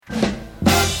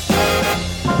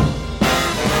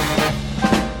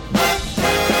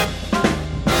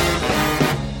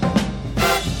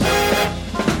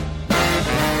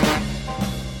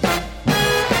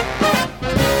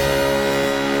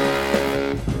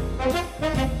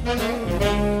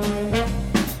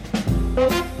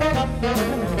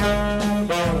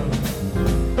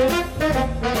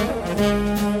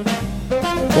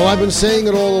I've been saying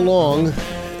it all along.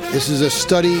 This is a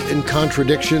study in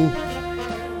contradiction,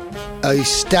 a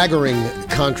staggering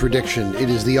contradiction. It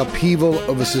is the upheaval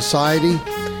of a society.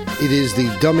 It is the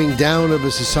dumbing down of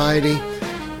a society.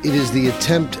 It is the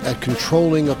attempt at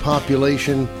controlling a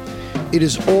population. It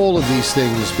is all of these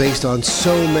things based on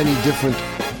so many different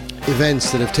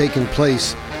events that have taken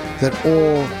place that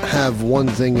all have one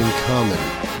thing in common: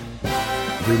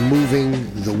 removing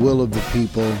the will of the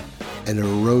people and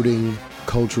eroding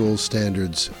cultural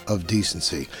standards of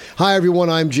decency. Hi, everyone.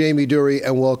 I'm Jamie Durie,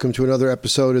 and welcome to another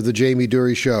episode of The Jamie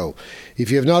Durie Show.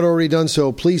 If you have not already done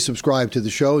so, please subscribe to the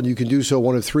show, and you can do so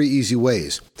one of three easy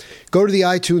ways. Go to the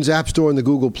iTunes App Store and the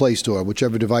Google Play Store,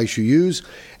 whichever device you use,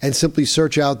 and simply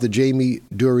search out The Jamie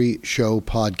Durie Show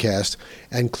podcast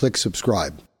and click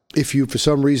subscribe. If you, for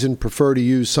some reason, prefer to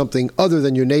use something other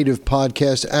than your native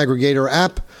podcast aggregator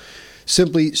app,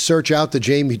 simply search out The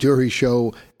Jamie Durie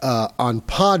Show on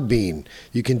Podbean.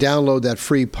 You can download that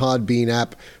free Podbean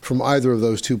app from either of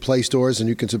those two Play stores, and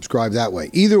you can subscribe that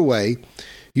way. Either way,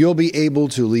 you'll be able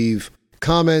to leave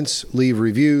comments, leave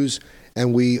reviews,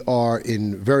 and we are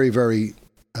in very, very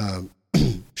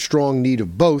strong need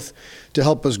of both to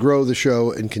help us grow the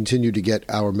show and continue to get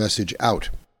our message out.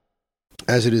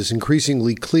 As it is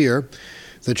increasingly clear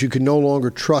that you can no longer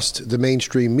trust the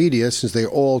mainstream media, since they're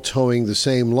all towing the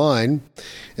same line,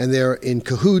 and they're in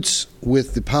cahoots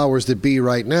with the powers that be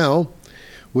right now,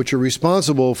 which are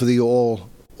responsible for all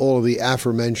of the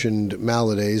aforementioned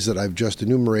maladies that I've just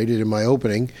enumerated in my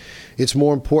opening. It's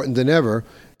more important than ever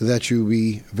that you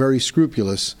be very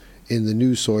scrupulous in the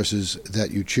news sources that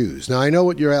you choose. Now, I know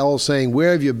what you're all saying.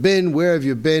 Where have you been? Where have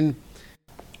you been?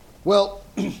 Well,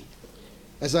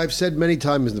 as I've said many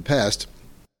times in the past,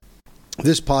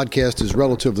 this podcast is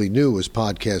relatively new as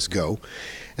podcasts go,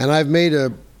 and I've made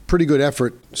a pretty good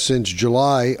effort since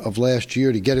July of last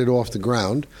year to get it off the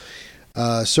ground.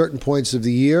 Certain points of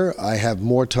the year, I have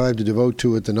more time to devote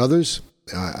to it than others.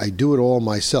 I do it all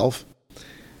myself.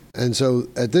 And so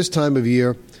at this time of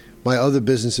year, my other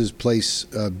businesses place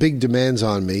big demands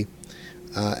on me,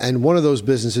 and one of those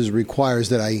businesses requires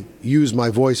that I use my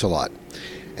voice a lot.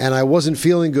 And I wasn't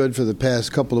feeling good for the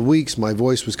past couple of weeks. My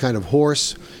voice was kind of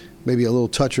hoarse, maybe a little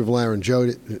touch of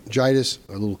laryngitis,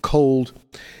 a little cold.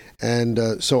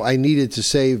 And so I needed to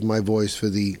save my voice for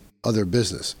the other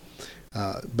business.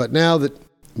 But now that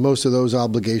most of those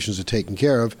obligations are taken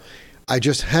care of, I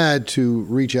just had to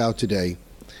reach out today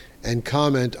and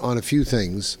comment on a few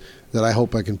things that I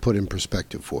hope I can put in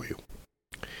perspective for you.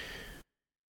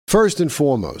 First and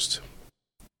foremost,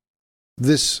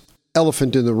 this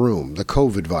elephant in the room, the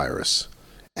COVID virus,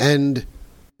 and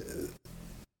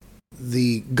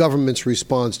the government's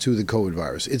response to the COVID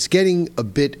virus. It's getting a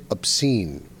bit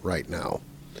obscene right now.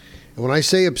 And when I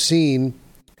say obscene,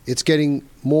 it's getting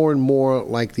more and more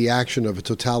like the action of a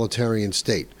totalitarian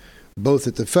state, both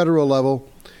at the federal level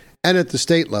and at the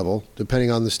state level, depending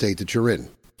on the state that you're in.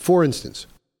 For instance,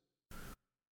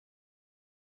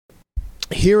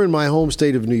 here in my home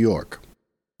state of New York,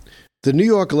 the New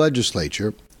York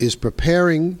legislature is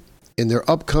preparing in their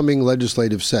upcoming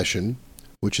legislative session,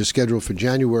 which is scheduled for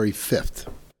January 5th,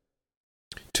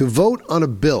 to vote on a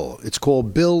bill. It's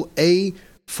called Bill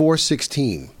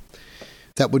A-416,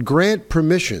 that would grant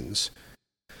permissions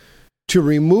to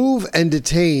remove and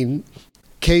detain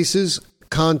cases,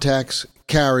 contacts,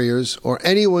 carriers, or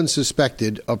anyone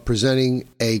suspected of presenting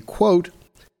a, quote,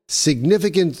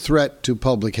 significant threat to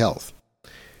public health,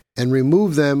 and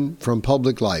remove them from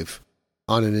public life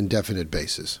on an indefinite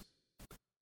basis.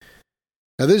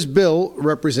 Now, this bill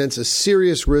represents a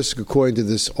serious risk, according to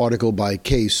this article by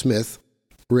Kay Smith,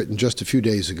 written just a few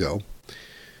days ago,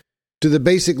 to the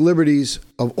basic liberties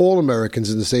of all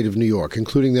Americans in the state of New York,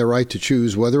 including their right to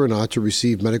choose whether or not to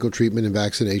receive medical treatment and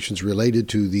vaccinations related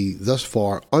to the thus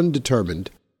far undetermined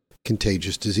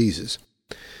contagious diseases.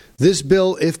 This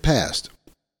bill, if passed,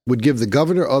 would give the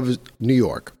governor of New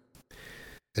York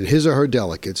and his or her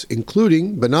delegates,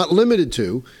 including but not limited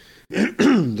to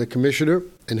the commissioner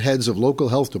and heads of local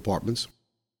health departments,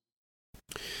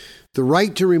 the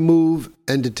right to remove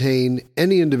and detain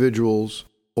any individuals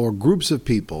or groups of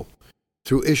people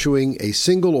through issuing a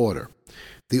single order.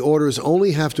 The orders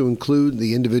only have to include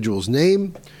the individual's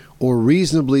name or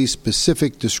reasonably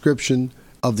specific description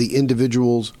of the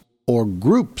individuals or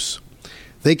groups.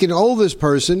 They can hold this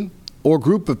person or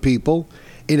group of people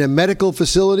in a medical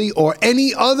facility or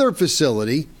any other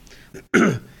facility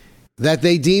that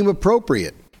they deem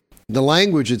appropriate. The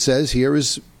language, it says here,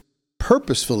 is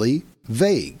purposefully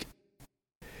vague.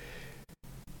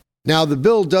 Now, the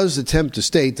bill does attempt to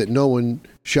state that no one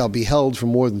shall be held for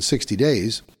more than 60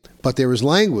 days, but there is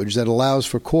language that allows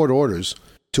for court orders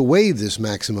to waive this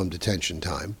maximum detention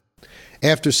time.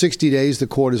 After 60 days, the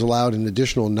court is allowed an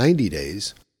additional 90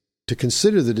 days to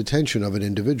consider the detention of an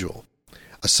individual,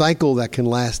 a cycle that can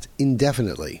last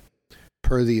indefinitely,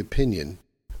 per the opinion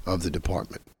of the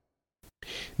department.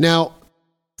 Now,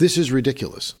 this is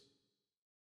ridiculous.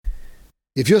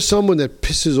 If you're someone that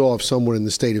pisses off someone in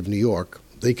the state of New York,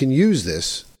 they can use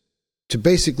this to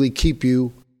basically keep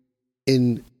you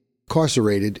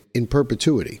incarcerated in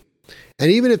perpetuity.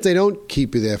 And even if they don't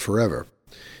keep you there forever,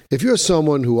 if you're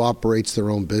someone who operates their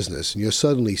own business and you're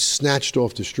suddenly snatched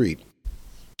off the street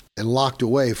and locked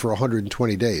away for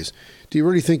 120 days, do you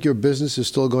really think your business is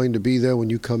still going to be there when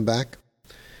you come back?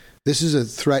 This is a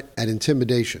threat at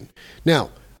intimidation. Now,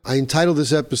 I entitled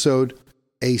this episode,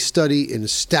 A Study in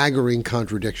Staggering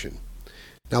Contradiction.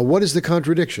 Now, what is the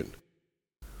contradiction?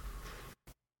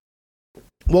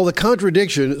 Well, the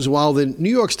contradiction is while the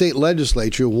New York State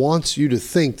Legislature wants you to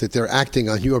think that they're acting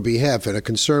on your behalf and are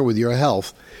concerned with your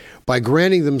health by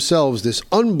granting themselves this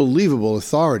unbelievable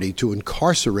authority to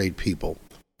incarcerate people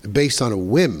based on a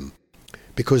whim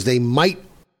because they might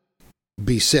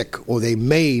be sick or they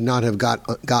may not have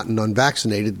gotten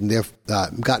vaccinated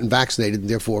and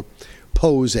therefore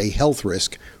pose a health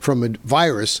risk from a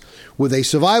virus with a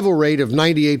survival rate of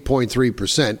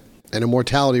 98.3% and a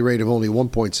mortality rate of only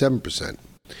 1.7%.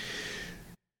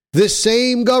 This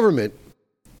same government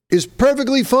is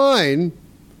perfectly fine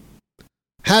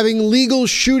having legal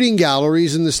shooting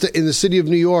galleries in the city of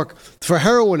New York for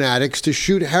heroin addicts to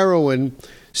shoot heroin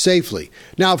safely.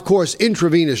 Now, of course,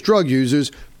 intravenous drug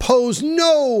users pose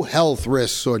no health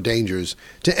risks or dangers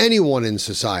to anyone in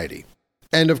society.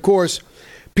 And, of course,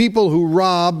 people who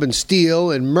rob and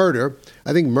steal and murder,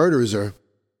 I think murder is a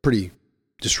pretty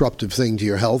disruptive thing to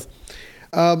your health.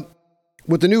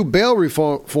 With the new bail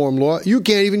reform law, you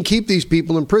can't even keep these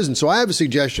people in prison. So I have a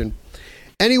suggestion.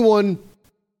 Anyone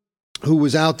who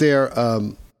was out there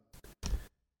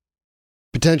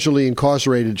potentially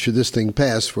incarcerated should this thing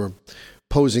pass for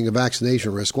posing a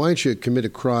vaccination risk, why don't you commit a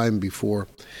crime before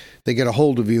they get a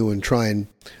hold of you and try and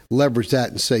leverage that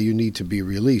and say you need to be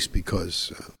released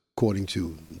because, according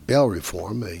to bail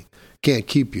reform, they can't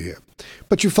keep you here.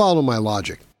 But you follow my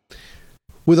logic.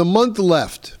 With a month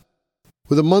left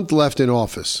in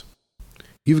office,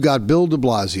 you've got Bill de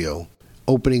Blasio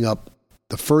opening up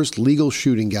the first legal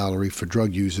shooting gallery for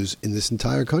drug users in this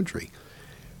entire country.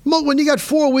 When you got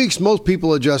 4 weeks, most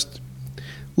people are just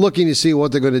looking to see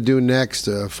what they're going to do next,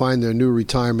 find their new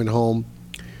retirement home.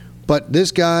 But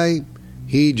this guy,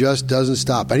 he just doesn't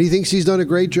stop. And he thinks he's done a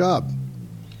great job.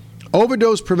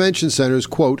 Overdose prevention centers,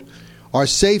 quote, are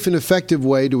safe and effective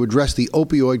way to address the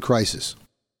opioid crisis.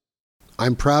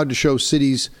 I'm proud to show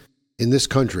cities in this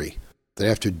country that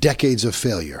after decades of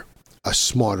failure, a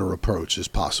smarter approach is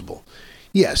possible.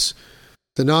 Yes,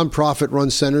 the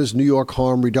nonprofit-run centers, New York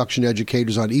Harm Reduction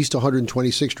Educators on East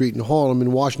 126th Street in Harlem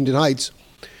in Washington Heights,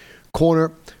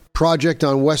 corner project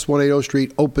on West 180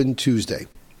 Street, open Tuesday.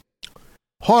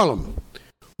 Harlem,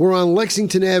 we're on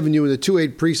Lexington Avenue in the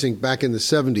 2-8 precinct back in the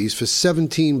 70s for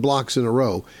 17 blocks in a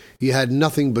row. You had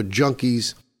nothing but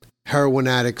junkies, heroin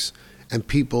addicts, and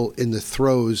people in the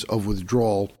throes of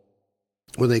withdrawal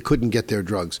when they couldn't get their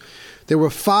drugs. There were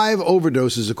 5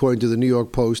 overdoses, according to the New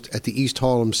York Post, at the East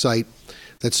Harlem site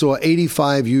that saw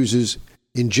 85 users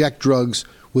inject drugs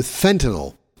with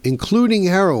fentanyl, including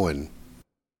heroin,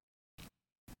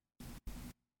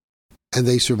 and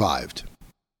they survived.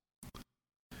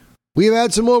 We have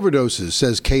had some overdoses,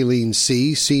 says Kayleen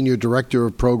C., Senior Director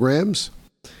of Programs.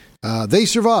 They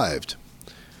survived.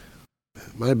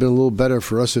 Might have been a little better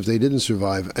for us if they didn't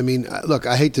survive. I mean, look,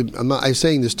 I'm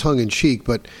saying this tongue in cheek,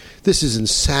 but this is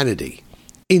insanity.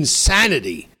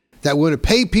 Insanity that we're going to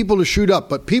pay people to shoot up,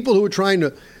 but people who are trying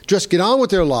to just get on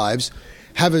with their lives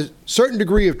have a certain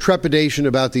degree of trepidation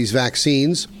about these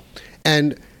vaccines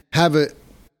and have a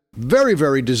very,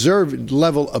 very deserved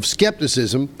level of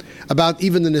skepticism about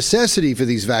even the necessity for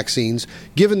these vaccines,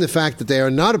 given the fact that they are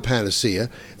not a panacea.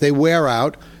 They wear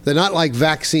out. They're not like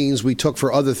vaccines we took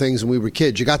for other things when we were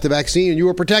kids. You got the vaccine and you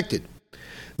were protected.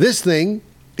 This thing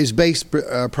is based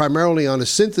primarily on a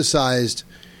synthesized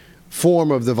form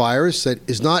of the virus that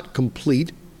is not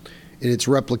complete in its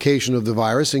replication of the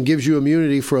virus and gives you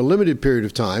immunity for a limited period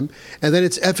of time, and then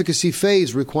its efficacy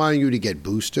phase requiring you to get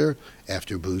booster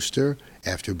after booster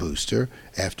after booster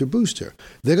after booster.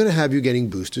 They're going to have you getting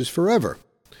boosters forever,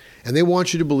 and they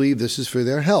want you to believe this is for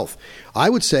their health. I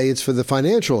would say it's for the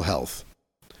financial health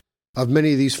of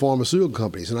many of these pharmaceutical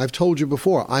companies, and I've told you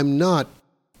before, I'm not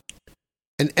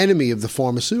an enemy of the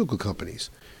pharmaceutical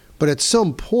companies, but at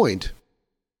some point,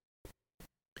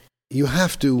 you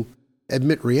have to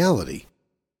admit reality.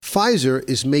 Pfizer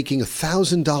is making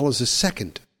 $1,000 a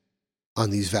second on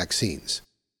these vaccines.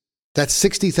 That's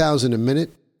 $60,000 a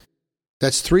minute.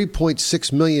 That's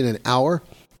 $3.6 million an hour.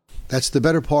 That's the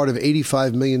better part of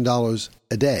 $85 million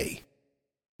a day.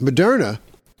 Moderna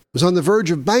was on the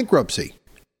verge of bankruptcy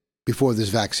before this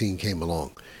vaccine came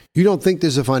along. You don't think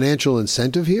there's a financial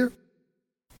incentive here?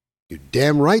 You're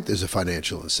damn right there's a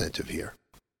financial incentive here.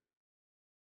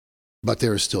 But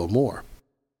there is still more.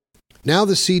 Now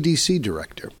the CDC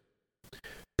director.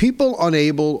 People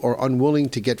unable or unwilling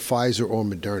to get Pfizer or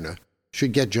Moderna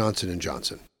should get Johnson &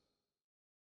 Johnson.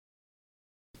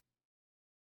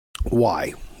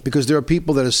 Why? Because there are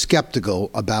people that are skeptical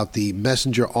about the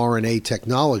messenger RNA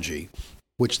technology,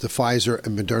 which the Pfizer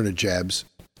and Moderna jabs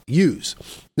use.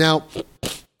 Now,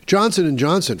 Johnson &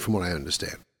 Johnson, from what I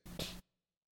understand,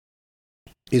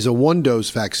 is a one-dose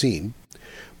vaccine,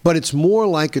 but it's more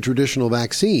like a traditional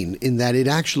vaccine in that it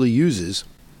actually uses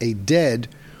a dead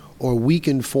or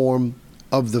weakened form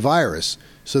of the virus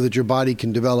so that your body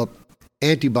can develop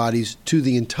antibodies to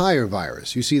the entire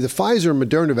virus. You see, the Pfizer and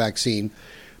Moderna vaccine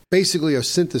basically are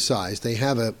synthesized. They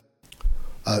have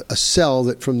a cell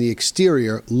that from the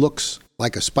exterior looks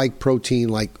like a spike protein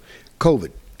like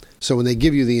COVID. So when they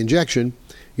give you the injection,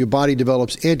 your body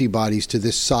develops antibodies to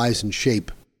this size and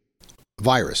shape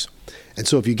virus. And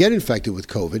so if you get infected with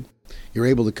COVID, you're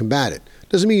able to combat it.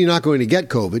 Doesn't mean you're not going to get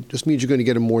COVID, just means you're going to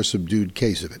get a more subdued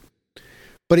case of it.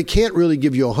 But it can't really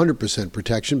give you 100%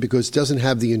 protection because it doesn't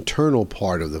have the internal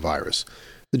part of the virus.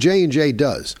 The J&J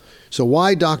does. So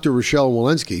why Dr. Rochelle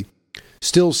Walensky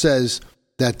still says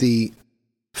that the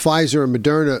Pfizer and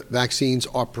Moderna vaccines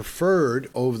are preferred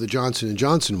over the Johnson &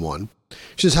 Johnson one.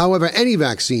 She says, however, any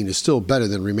vaccine is still better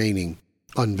than remaining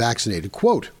unvaccinated.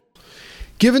 Quote,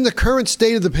 given the current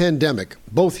state of the pandemic,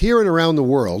 both here and around the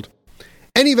world,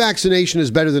 any vaccination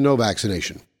is better than no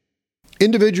vaccination.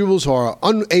 Individuals who are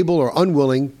unable or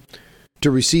unwilling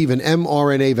to receive an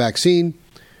mRNA vaccine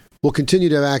will continue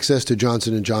to have access to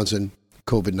Johnson & Johnson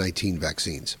COVID-19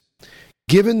 vaccines.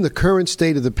 Given the current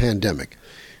state of the pandemic,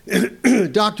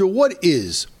 Doctor, what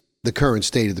is the current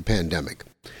state of the pandemic?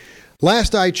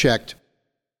 Last I checked,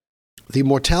 the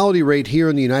mortality rate here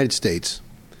in the United States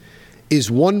is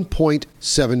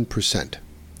 1.7%.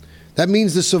 That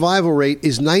means the survival rate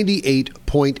is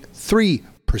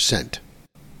 98.3%.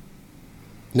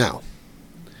 Now,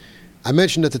 I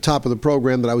mentioned at the top of the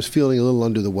program that I was feeling a little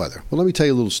under the weather. Well, let me tell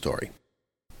you a little story.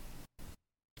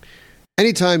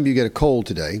 Anytime you get a cold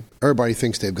today, everybody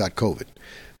thinks they've got COVID.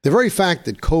 The very fact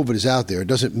that COVID is out there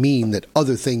doesn't mean that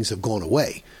other things have gone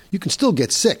away. You can still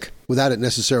get sick without it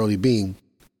necessarily being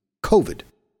COVID.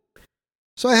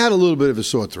 So I had a little bit of a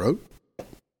sore throat.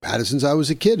 Had it since I was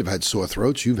a kid. I've had sore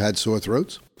throats. You've had sore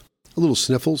throats. A little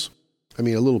sniffles. A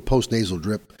little post-nasal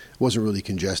drip. Wasn't really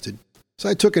congested. So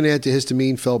I took an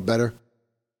antihistamine, felt better.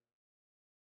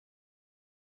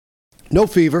 No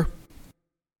fever.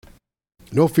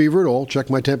 No fever at all. Check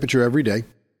my temperature every day.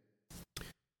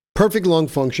 Perfect lung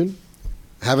function.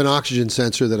 Have an oxygen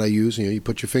sensor that I use. You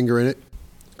put your finger in it.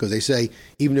 Because they say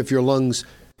even if your lungs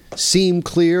seem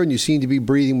clear and you seem to be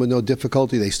breathing with no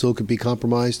difficulty, they still could be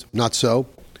compromised. Not so.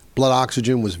 Blood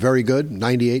oxygen was very good,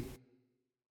 98.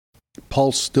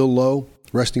 Pulse still low.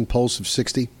 Resting pulse of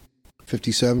 60,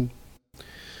 57.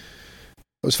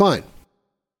 It was fine.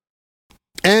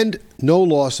 And no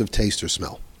loss of taste or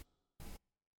smell.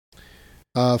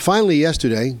 Finally,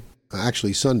 yesterday,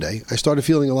 actually Sunday, I started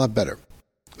feeling a lot better.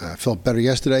 I felt better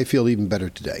yesterday, feel even better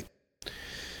today.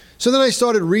 So then I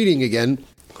started reading again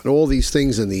all these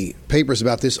things in the papers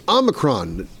about this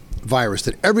Omicron virus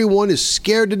that everyone is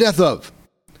scared to death of.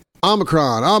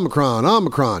 Omicron, Omicron,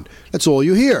 Omicron. That's all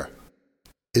you hear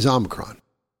is Omicron.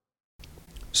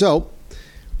 So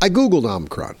I Googled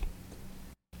Omicron.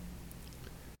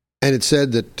 And it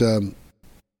said that the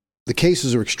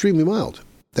cases are extremely mild,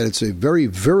 that it's a very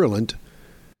virulent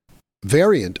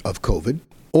variant of COVID.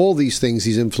 All these things,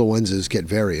 these influenzas get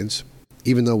variants,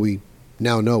 even though we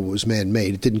now know it was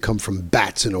man-made. It didn't come from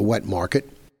bats in a wet market,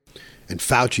 and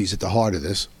Fauci's at the heart of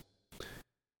this.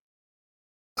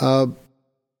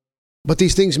 But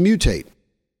these things mutate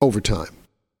over time.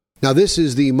 Now, this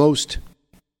is the most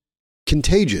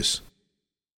contagious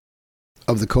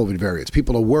of the COVID variants.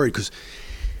 People are worried because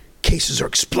cases are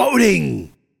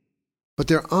exploding, but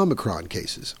they're Omicron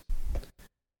cases.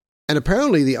 And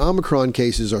apparently the Omicron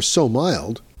cases are so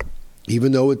mild,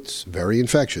 even though it's very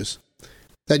infectious,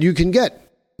 that you can get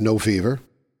no fever.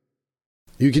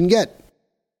 You can get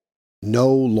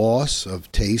no loss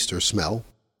of taste or smell.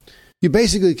 You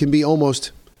basically can be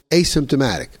almost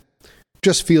asymptomatic,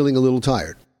 just feeling a little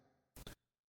tired.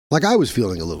 Like I was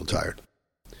feeling a little tired.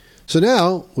 So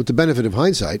now, with the benefit of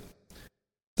hindsight,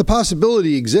 the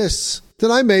possibility exists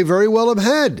that I may very well have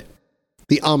had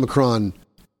the Omicron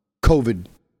COVID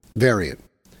variant.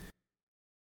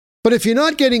 But if you're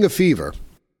not getting a fever,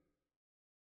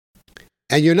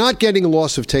 and you're not getting a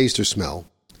loss of taste or smell,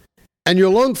 and your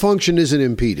lung function isn't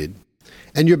impeded,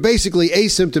 and you're basically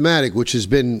asymptomatic, which has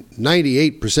been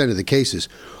 98% of the cases,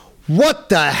 what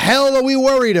the hell are we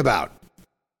worried about?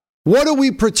 What are we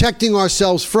protecting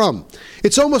ourselves from?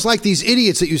 It's almost like these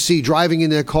idiots that you see driving in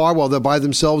their car while they're by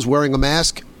themselves wearing a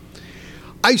mask.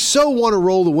 I so want to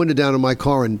roll the window down in my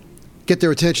car and get their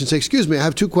attention and say, excuse me, I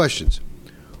have two questions.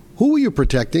 Who are you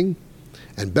protecting?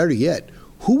 And better yet,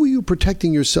 who are you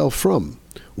protecting yourself from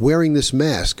wearing this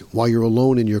mask while you're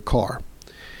alone in your car?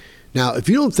 Now, if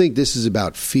you don't think this is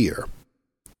about fear,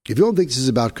 if you don't think this is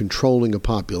about controlling a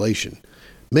population,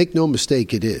 make no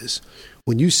mistake, it is.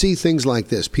 When you see things like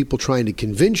this, people trying to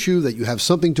convince you that you have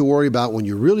something to worry about when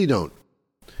you really don't,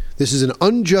 this is an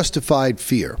unjustified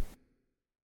fear.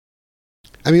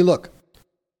 I mean, look,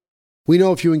 we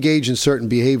know if you engage in certain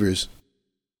behaviors,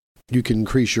 you can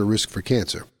increase your risk for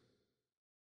cancer.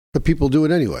 But people do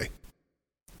it anyway.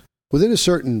 Within a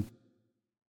certain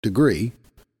degree,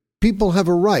 people have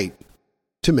a right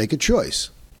to make a choice.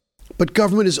 But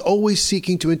government is always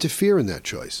seeking to interfere in that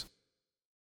choice.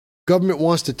 Government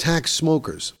wants to tax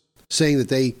smokers, saying that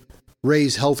they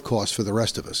raise health costs for the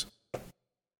rest of us.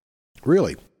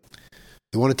 Really?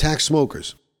 They want to tax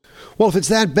smokers. Well, if it's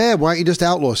that bad, why don't you just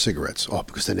outlaw cigarettes? Oh,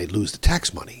 because then they'd lose the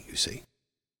tax money, you see.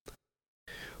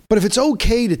 But if it's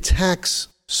okay to tax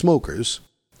smokers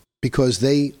because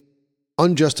they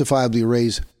unjustifiably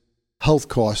raise health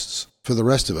costs for the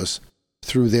rest of us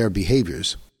through their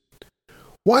behaviors,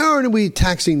 why aren't we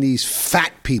taxing these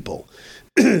fat people,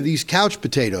 these couch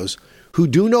potatoes who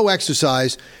do no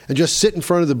exercise and just sit in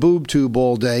front of the boob tube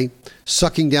all day,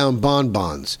 sucking down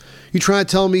bonbons? You trying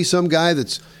to tell me some guy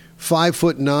that's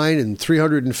 5'9" and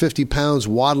 350 pounds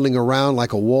waddling around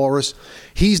like a walrus,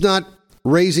 he's not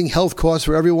raising health costs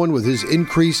for everyone with his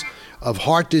increase of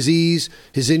heart disease,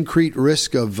 his increased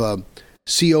risk of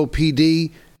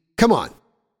COPD? Come on.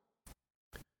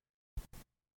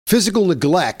 Physical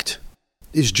neglect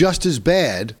is just as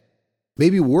bad,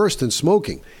 maybe worse than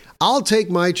smoking. I'll take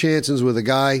my chances with a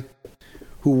guy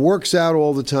who works out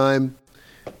all the time,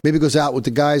 maybe goes out with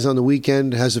the guys on the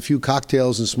weekend, has a few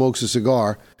cocktails and smokes a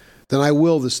cigar, than I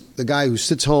will the guy who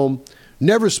sits home,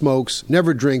 never smokes,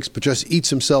 never drinks, but just eats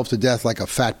himself to death like a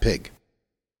fat pig.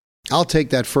 I'll take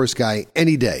that first guy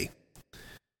any day.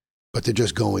 But they're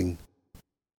just going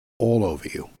all over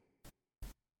you.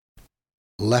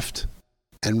 Left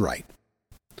and right.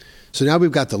 So now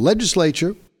we've got the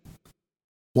legislature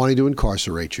wanting to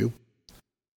incarcerate you.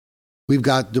 We've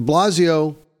got de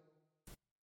Blasio,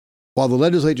 while the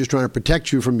legislature is trying to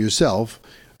protect you from yourself,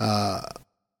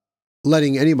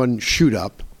 letting anyone shoot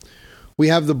up. We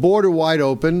have the border wide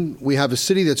open. We have a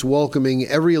city that's welcoming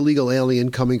every illegal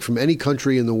alien coming from any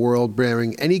country in the world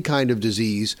bearing any kind of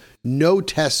disease, no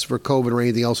tests for COVID or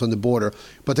anything else on the border,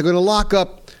 but they're going to lock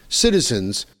up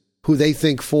citizens who they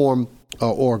think form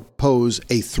or pose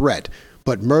a threat.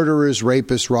 But murderers,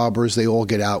 rapists, robbers, they all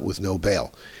get out with no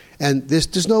bail. And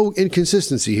there's no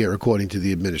inconsistency here, according to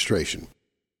the administration,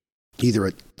 either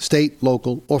at state,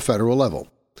 local, or federal level.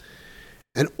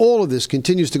 And all of this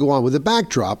continues to go on. With the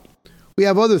backdrop, we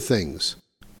have other things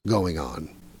going on.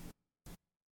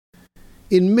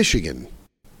 In Michigan,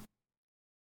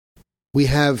 we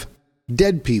have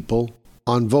dead people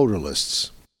on voter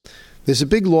lists. There's a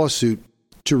big lawsuit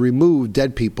to remove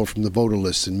dead people from the voter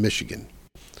lists in Michigan.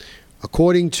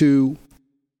 According to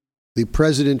the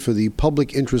president for the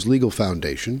Public Interest Legal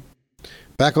Foundation,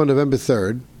 back on November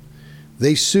 3rd,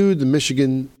 they sued the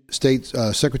Michigan State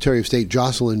Secretary of State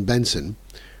Jocelyn Benson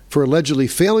for allegedly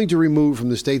failing to remove from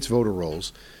the state's voter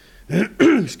rolls,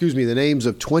 the names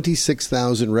of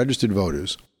 26,000 registered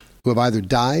voters who have either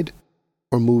died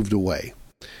or moved away.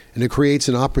 And it creates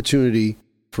an opportunity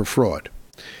for fraud.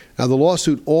 Now, the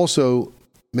lawsuit also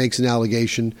makes an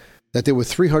allegation that there were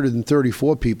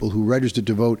 334 people who registered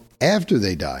to vote after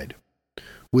they died,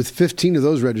 with 15 of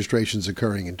those registrations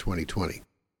occurring in 2020.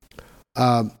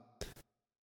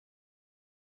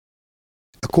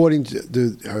 According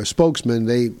to our spokesman,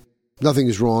 nothing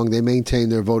is wrong. They maintain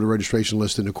their voter registration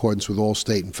list in accordance with all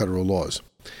state and federal laws.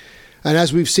 And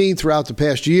as we've seen throughout the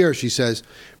past year, she says,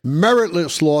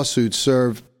 meritless lawsuits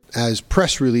serve as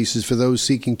press releases for those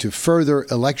seeking to further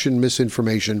election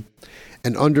misinformation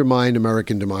and undermine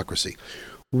American democracy.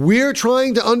 We're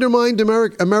trying to undermine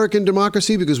American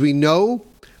democracy because we know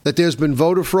that there's been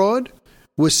voter fraud.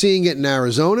 We're seeing it in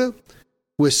Arizona.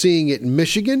 We're seeing it in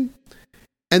Michigan.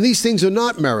 And these things are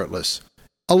not meritless.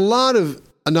 A lot of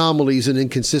anomalies and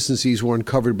inconsistencies were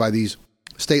uncovered by these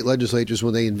state legislatures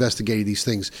when they investigated these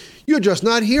things. You're just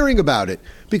not hearing about it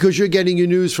because you're getting your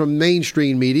news from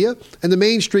mainstream media, and the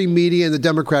mainstream media and the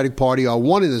Democratic Party are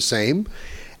one and the same.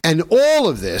 And all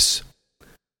of this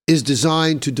is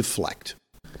designed to deflect.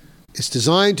 It's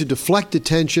designed to deflect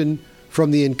attention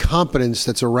from the incompetence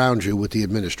that's around you with the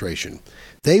administration.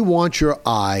 They want your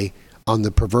eye on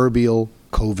the proverbial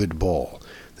COVID ball.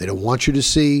 They don't want you to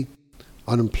see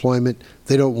unemployment.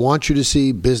 They don't want you to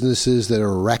see businesses that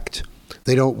are wrecked.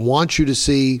 They don't want you to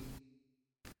see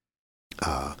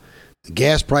the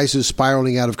gas prices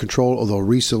spiraling out of control, although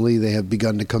recently they have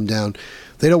begun to come down.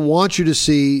 They don't want you to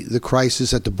see the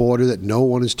crisis at the border that no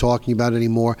one is talking about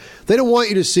anymore. They don't want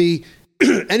you to see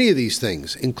any of these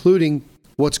things, including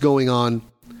what's going on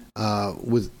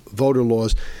with voter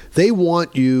laws. They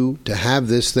want you to have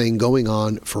this thing going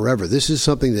on forever. This is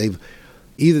something they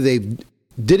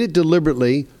did it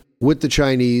deliberately with the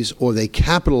Chinese, or they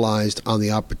capitalized on the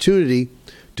opportunity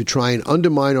to try and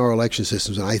undermine our election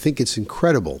systems. And I think it's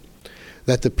incredible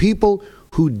that the people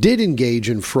who did engage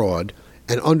in fraud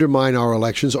and undermine our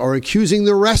elections are accusing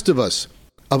the rest of us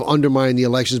of undermining the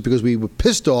elections because we were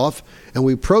pissed off and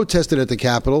we protested at the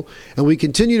Capitol, and we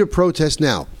continue to protest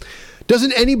now.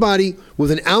 Doesn't anybody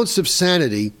with an ounce of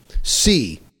sanity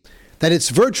see that it's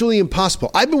virtually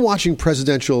impossible? I've been watching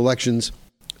presidential elections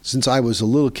since I was a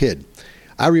little kid.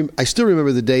 I still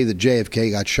remember the day that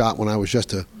JFK got shot when I was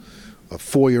just a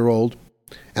 4-year-old.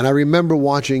 And I remember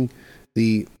watching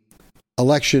the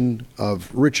election of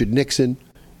Richard Nixon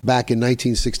back in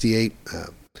 1968.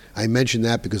 I mention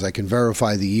that because I can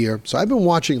verify the year. So I've been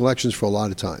watching elections for a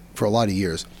lot of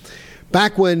years.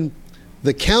 Back when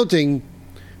the counting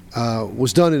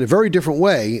was done in a very different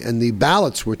way and the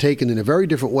ballots were taken in a very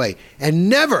different way. And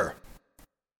never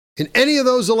in any of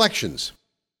those elections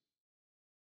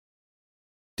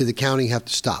did the counting have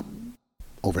to stop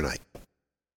overnight.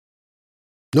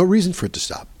 No reason for it to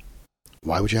stop.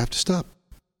 Why would you have to stop?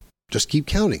 Just keep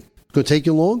counting. It's going to take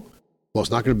you long? Well, it's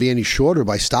not going to be any shorter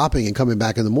by stopping and coming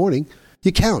back in the morning.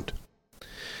 You count.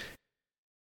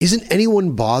 Isn't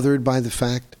anyone bothered by the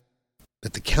fact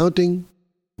that the counting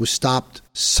was stopped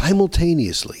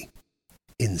simultaneously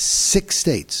in 6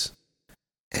 states,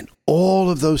 and all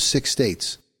of those 6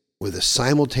 states where the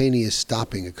simultaneous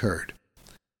stopping occurred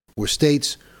were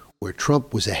states where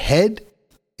Trump was ahead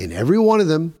in every one of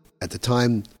them at the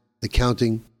time the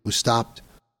counting was stopped,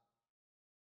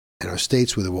 and are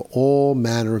states where there were all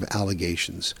manner of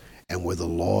allegations and where the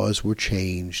laws were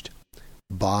changed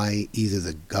by either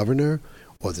the governor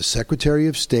or the Secretary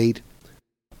of State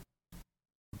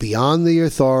beyond the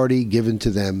authority given to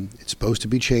them. It's supposed to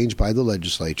be changed by the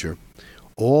legislature,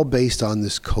 all based on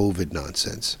this COVID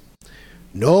nonsense.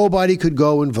 Nobody could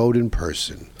go and vote in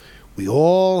person. We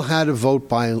all had to vote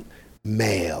by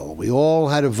mail. We all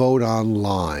had to vote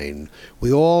online.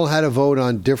 We all had to vote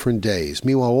on different days.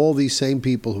 Meanwhile, all these same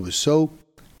people who were so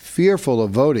fearful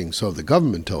of voting, so the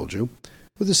government told you,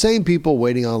 were the same people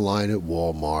waiting online at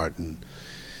Walmart and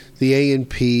the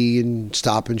A&P and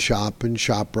Stop and Shop and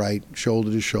ShopRite, shoulder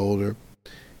to shoulder,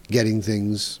 getting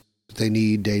things that they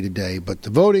need day to day. But the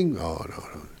voting, no,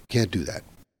 can't do that.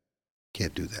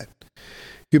 Can't do that.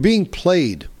 You're being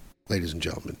played, ladies and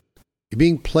gentlemen. You're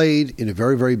being played in a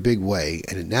very, very big way,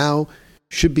 and it now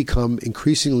should become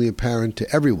increasingly apparent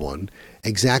to everyone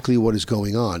exactly what is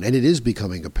going on, and it is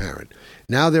becoming apparent.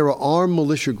 Now there are armed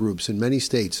militia groups in many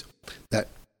states that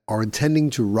are intending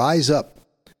to rise up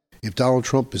if Donald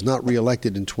Trump is not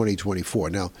reelected in 2024.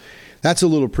 Now, that's a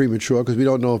little premature because we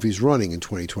don't know if he's running in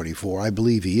 2024. I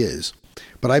believe he is,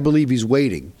 but I believe he's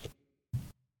waiting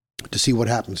to see what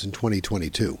happens in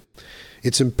 2022.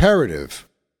 It's imperative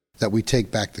that we take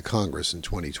back the Congress in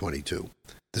 2022,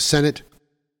 the Senate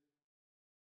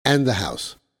and the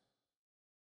House.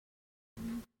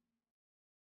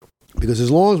 Because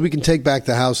as long as we can take back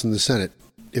the House and the Senate,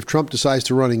 if Trump decides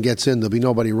to run and gets in, there'll be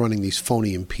nobody running these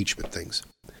phony impeachment things.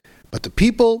 But the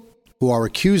people who are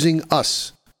accusing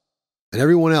us and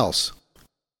everyone else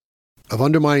of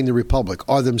undermining the Republic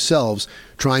are themselves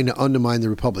trying to undermine the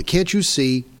Republic. Can't you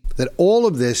see that all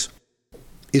of this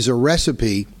is a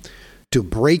recipe to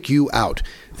break you out?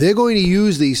 They're going to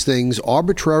use these things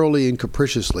arbitrarily and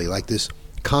capriciously, like this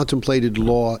contemplated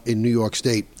law in New York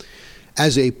State,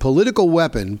 as a political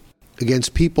weapon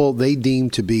against people they deem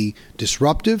to be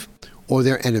disruptive or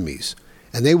their enemies.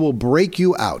 And they will break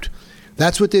you out.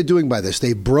 That's what they're doing by this.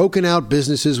 They've broken out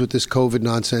businesses with this COVID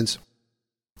nonsense.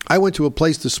 I went to a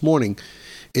place this morning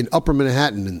in Upper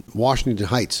Manhattan in Washington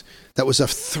Heights that was a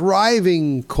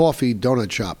thriving coffee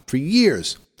donut shop for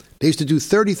years. They used to do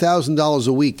 $30,000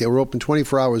 a week. They were open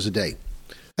 24 hours a day.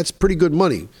 That's pretty good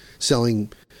money,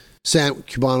 selling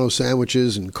Cubano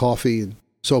sandwiches and coffee and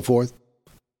so forth.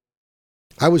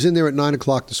 I was in there at 9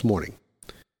 o'clock this morning.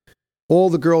 All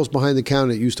the girls behind the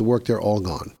counter that used to work there, all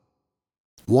gone.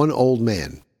 One old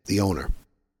man, the owner,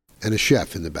 and a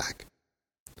chef in the back.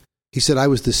 He said, I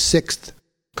was the 6th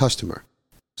customer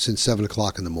since 7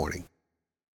 o'clock in the morning.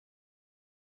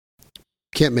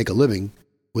 Can't make a living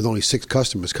with only 6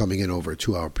 customers coming in over a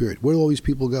 2-hour period. Where do all these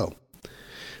people go?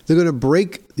 They're going to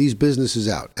break these businesses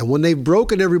out. And when they've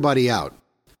broken everybody out,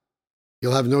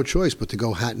 you'll have no choice but to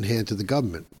go hat in hand to the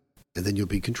government. And then you'll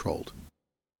be controlled.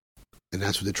 And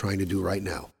that's what they're trying to do right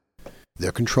now.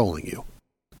 They're controlling you.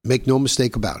 Make no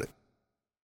mistake about it.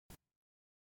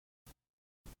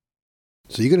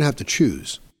 So you're going to have to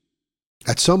choose.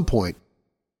 At some point,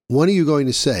 when are you going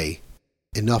to say,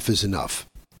 enough is enough?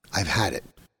 I've had it.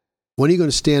 When are you going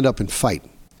to stand up and fight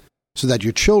so that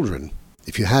your children,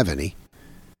 if you have any,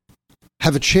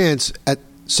 have a chance at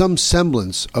some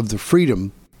semblance of the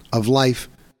freedom of life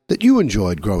that you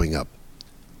enjoyed growing up?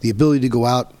 The ability to go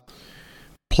out,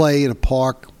 play in a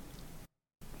park,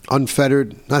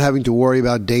 unfettered, not having to worry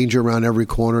about danger around every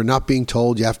corner, not being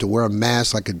told you have to wear a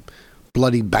mask like a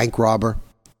bloody bank robber.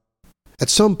 At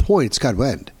some point, it's got to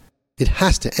end. It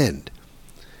has to end.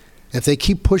 If they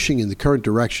keep pushing in the current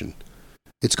direction,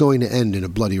 it's going to end in a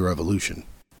bloody revolution.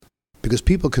 Because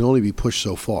people can only be pushed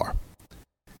so far.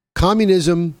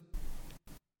 Communism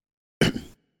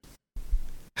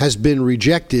has been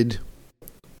rejected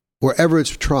wherever it's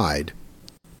tried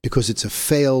because it's a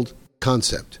failed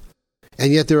concept.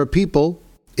 And yet there are people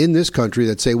in this country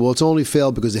that say, well, it's only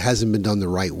failed because it hasn't been done the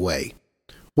right way.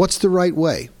 What's the right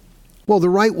way? Well, the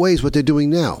right way is what they're doing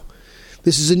now.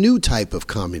 This is a new type of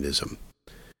communism.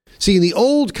 See, in the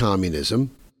old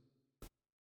communism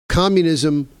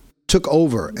took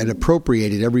over and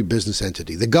appropriated every business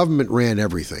entity. The government ran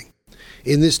everything.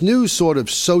 In this new sort of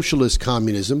socialist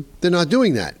communism, they're not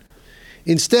doing that.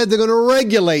 Instead, they're going to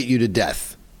regulate you to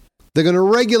death. They're going to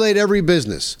regulate every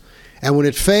business. And when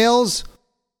it fails,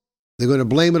 they're going to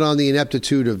blame it on the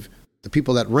ineptitude of the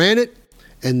people that ran it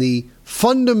and the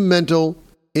fundamental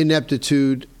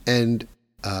ineptitude and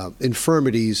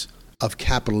infirmities of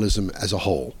capitalism as a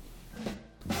whole.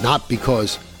 Not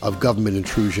because of government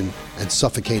intrusion and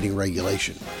suffocating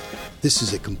regulation. This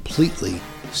is a completely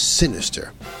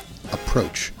sinister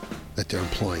approach that they're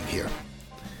employing here.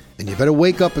 And you better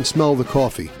wake up and smell the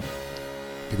coffee.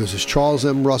 Because as Charles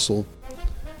M. Russell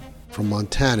from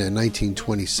Montana in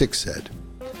 1926 said,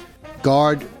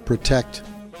 guard, protect,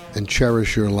 and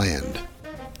cherish your land.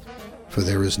 For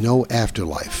there is no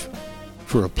afterlife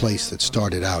for a place that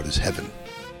started out as heaven.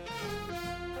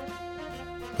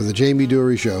 For the Jamie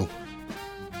Durie Show,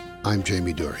 I'm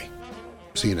Jamie Durie.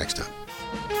 See you next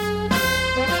time.